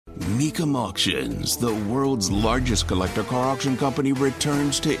Mecum Auctions, the world's largest collector car auction company,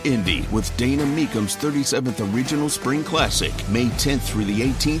 returns to Indy with Dana Mecum's 37th Original Spring Classic, May 10th through the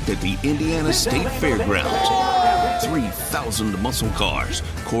 18th at the Indiana State Fairgrounds. 3,000 muscle cars,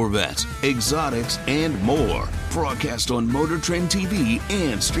 Corvettes, exotics, and more. Broadcast on Motor Trend TV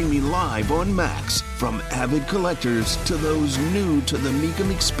and streaming live on Max. From avid collectors to those new to the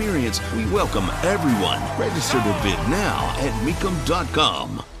Mecum experience, we welcome everyone. Register to bid now at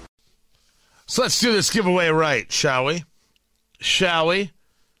Mecum.com. So let's do this giveaway right, shall we? Shall we?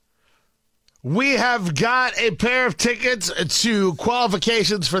 We have got a pair of tickets to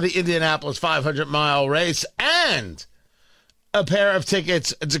qualifications for the Indianapolis 500-mile race and a pair of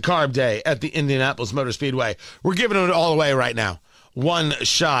tickets to Carb Day at the Indianapolis Motor Speedway. We're giving it all away right now. One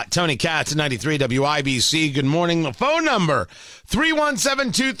shot. Tony Katz, 93 WIBC. Good morning. The phone number,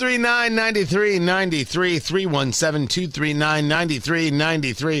 317-239-9393,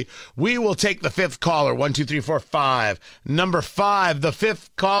 317-239-9393. We will take the fifth caller, 1, 2, 3, 4, 5. Number 5, the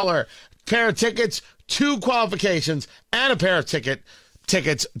fifth caller. Pair of tickets, 2 qualifications, and a pair of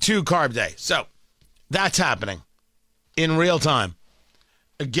tickets to Carb Day. So that's happening in real time.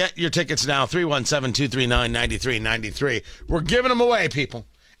 Get your tickets now, 317-239-9393. We're giving them away, people.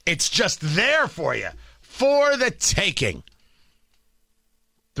 It's just there for you, for the taking.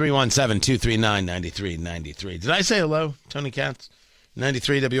 317-239-9393. Did I say hello, Tony Katz?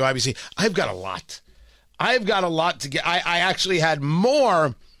 93 WIBC. I've got a lot. I've got a lot to get. I actually had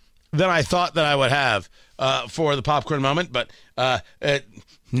more than I thought that I would have for the popcorn moment, but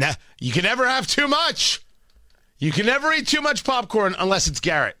you can never have too much. You can never eat too much popcorn unless it's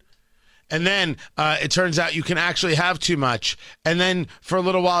Garrett. And then it turns out you can actually have too much. And then for a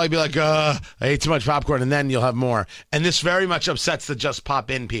little while, you'll be like, I ate too much popcorn. And then you'll have more. And this very much upsets the Just Pop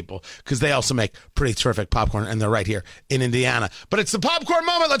In people because they also make pretty terrific popcorn. And they're right here in Indiana. But it's the popcorn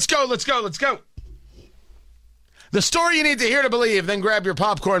moment. Let's go, let's go, let's go. The story you need to hear to believe, then grab your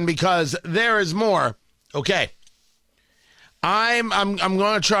popcorn because there is more. Okay. I'm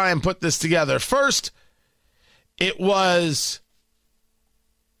going to try and put this together. First, it was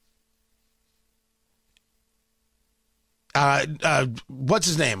what's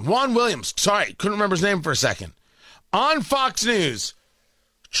his name? Juan Williams. Sorry, couldn't remember his name for a second. On Fox News,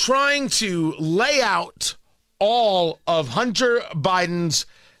 trying to lay out all of Hunter Biden's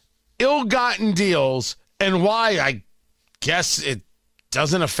ill-gotten deals and why I guess it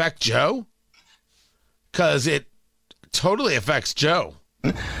doesn't affect Joe. Because it totally affects Joe.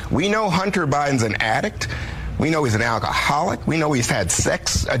 We know Hunter Biden's an addict. We know he's an alcoholic. We know he's had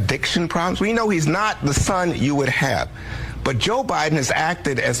sex addiction problems. We know he's not the son you would have. But Joe Biden has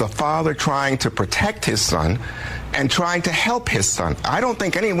acted as a father trying to protect his son and trying to help his son. I don't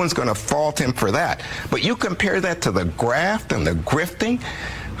think anyone's going to fault him for that. But you compare that to the graft and the grifting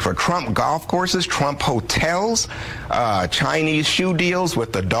for Trump golf courses, Trump hotels, Chinese shoe deals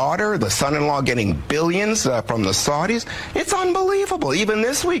with the daughter, the son-in-law getting billions from the Saudis. It's unbelievable. Even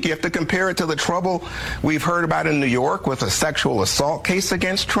this week, you have to compare it to the trouble we've heard about in New York with a sexual assault case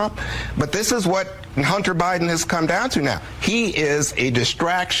against Trump. But this is what Hunter Biden has come down to now. He is a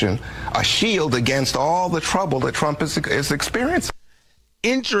distraction, a shield against all the trouble that Trump is experiencing.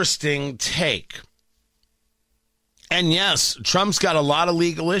 Interesting take. And yes, Trump's got a lot of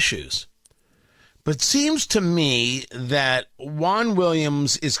legal issues. But it seems to me that Juan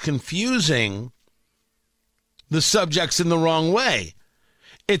Williams is confusing the subjects in the wrong way.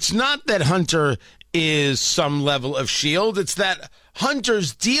 It's not that Hunter is some level of shield. It's that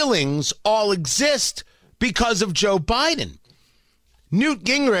Hunter's dealings all exist because of Joe Biden. Newt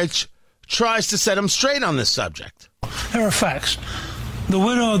Gingrich tries to set him straight on this subject. There are facts. The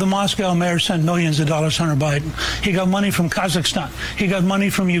widow of the Moscow mayor sent millions of dollars to Hunter Biden. He got money from Kazakhstan. He got money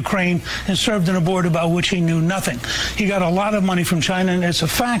from Ukraine and served in a board about which he knew nothing. He got a lot of money from China, and it's a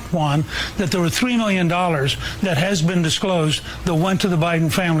fact, Juan, that there were $3 million that has been disclosed that went to the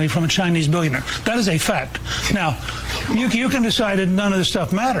Biden family from a Chinese billionaire. That is a fact. Now, you can decide that none of this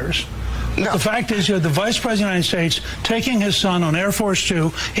stuff matters. No. The fact is, you had the Vice President of the United States taking his son on Air Force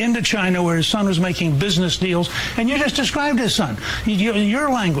Two into China where his son was making business deals, and you just described his son. In your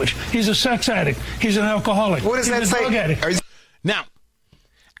language, he's a sex addict. He's an alcoholic. What does that say? Drug addict. Now,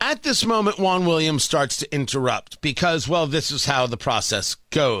 at this moment, Juan Williams starts to interrupt because, well, this is how the process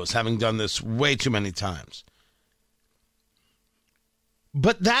goes, having done this way too many times.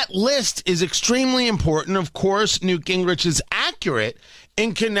 But that list is extremely important. Of course, Newt Gingrich is accurate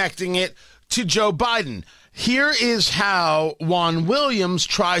in connecting it to Joe Biden. Here is how Juan Williams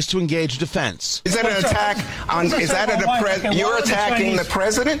tries to engage defense. Is that an attack on? Is that you're attacking the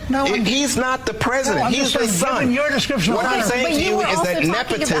president? No, he's not the president. No, he's the son. Your description what I'm saying to you is that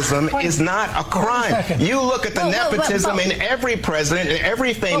nepotism is not a crime. You look at the nepotism in every president, in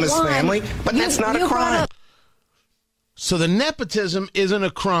every famous family, but that's not a crime. So the nepotism isn't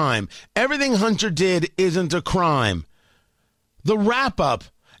a crime. Everything Hunter did isn't a crime. The wrap-up,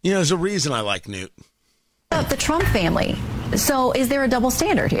 there's a reason I like Newt. The Trump family. So is there a double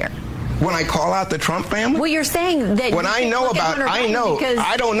standard here? When I call out the Trump family? Well, you're saying that... When I know about...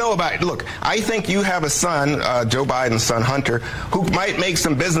 I don't know about... Look, I think you have a son, Joe Biden's son, Hunter, who might make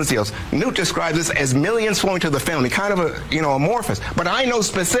some business deals. Newt describes this as millions flowing to the family, kind of amorphous. But I know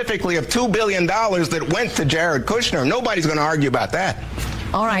specifically of $2 billion that went to Jared Kushner. Nobody's going to argue about that.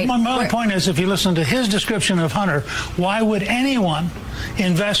 All right. My only point is, if you listen to his description of Hunter, why would anyone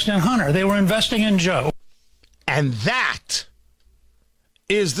invest in Hunter? They were investing in Joe. And that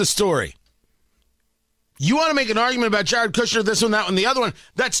is the story. You want to make an argument about Jared Kushner, this one, that one, the other one,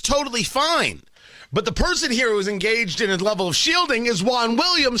 that's totally fine. But the person here who is engaged in a level of shielding is Juan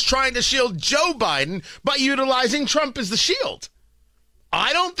Williams trying to shield Joe Biden by utilizing Trump as the shield.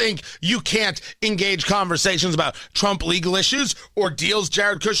 I don't think you can't engage conversations about Trump legal issues or deals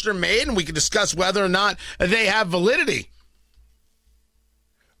Jared Kushner made, and we can discuss whether or not they have validity.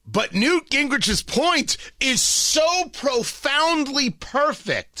 But Newt Gingrich's point is so profoundly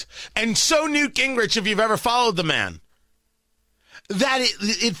perfect, and so Newt Gingrich, if you've ever followed the man, that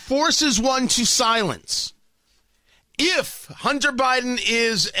it forces one to silence. If Hunter Biden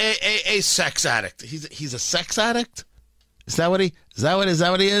is a sex addict, he's a sex addict? Is that what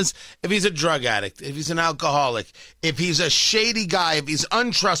he is? If he's a drug addict, if he's an alcoholic, if he's a shady guy, if he's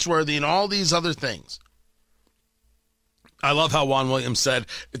untrustworthy and all these other things. I love how Juan Williams said,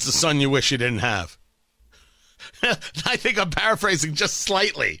 it's the son you wish you didn't have. I think I'm paraphrasing just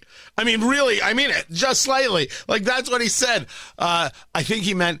slightly. I mean, really, I mean it, just slightly. Like, that's what he said. I think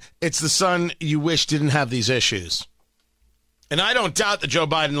he meant, it's the son you wish didn't have these issues. And I don't doubt that Joe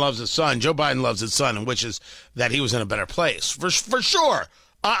Biden loves his son. Joe Biden loves his son and wishes that he was in a better place. For sure.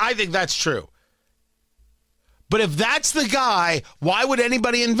 I think that's true. But if that's the guy, why would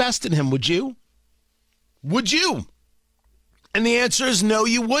anybody invest in him? Would you? Would you? And the answer is no,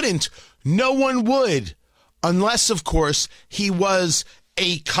 you wouldn't. No one would. Unless, of course, he was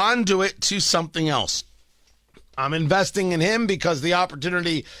a conduit to something else. I'm investing in him because the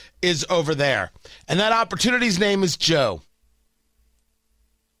opportunity is over there. And that opportunity's name is Joe.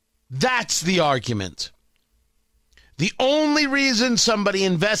 That's the argument. The only reason somebody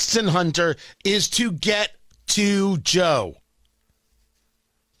invests in Hunter is to get to Joe.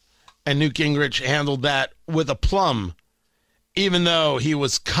 And Newt Gingrich handled that with aplomb, even though he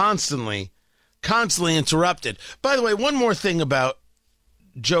was constantly interrupted. By the way, one more thing about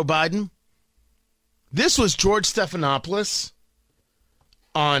Joe Biden. This was George Stephanopoulos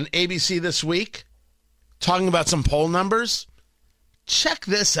on ABC this week talking about some poll numbers. Check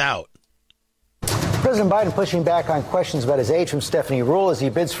this out. President Biden pushing back on questions about his age from Stephanie Ruhle as he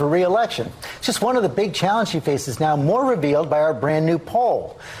bids for re-election. It's just one of the big challenges he faces now, more revealed by our brand new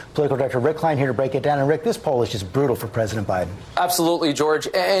poll. Political director Rick Klein here to break it down. And Rick, this poll is just brutal for President Biden. Absolutely, George.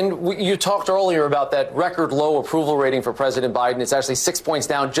 And you talked earlier about that record low approval rating for President Biden. It's actually 6 points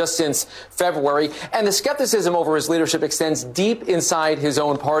down just since February. And the skepticism over his leadership extends deep inside his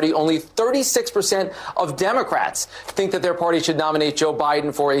own party. Only 36% of Democrats think that their party should nominate Joe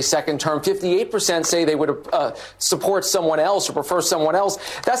Biden for a second term. 58% say they would support someone else or prefer someone else.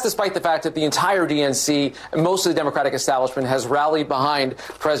 That's despite the fact that the entire DNC and most of the Democratic establishment has rallied behind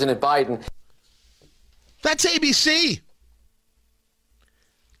President Biden. That's ABC.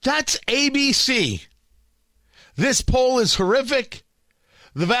 That's ABC. This poll is horrific.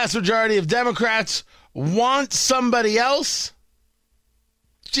 The vast majority of Democrats want somebody else.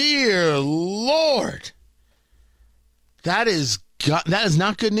 Dear Lord. That is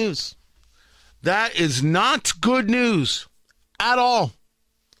not good news. That is not good news at all.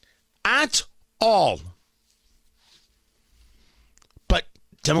 At all. But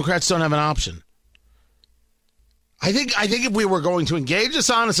Democrats don't have an option. I think if we were going to engage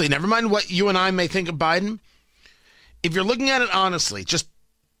this honestly, never mind what you and I may think of Biden, if you're looking at it honestly, just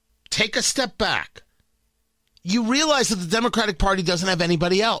take a step back. You realize that the Democratic Party doesn't have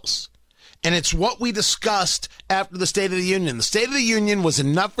anybody else. And it's what we discussed after the State of the Union. The State of the Union was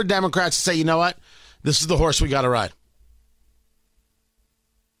enough for Democrats to say, you know what? This is the horse we got to ride.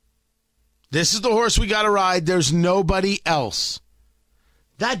 This is the horse we got to ride. There's nobody else.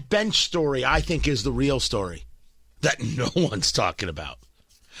 That bench story, I think, is the real story that no one's talking about.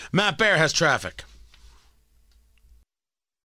 Matt Bear has traffic.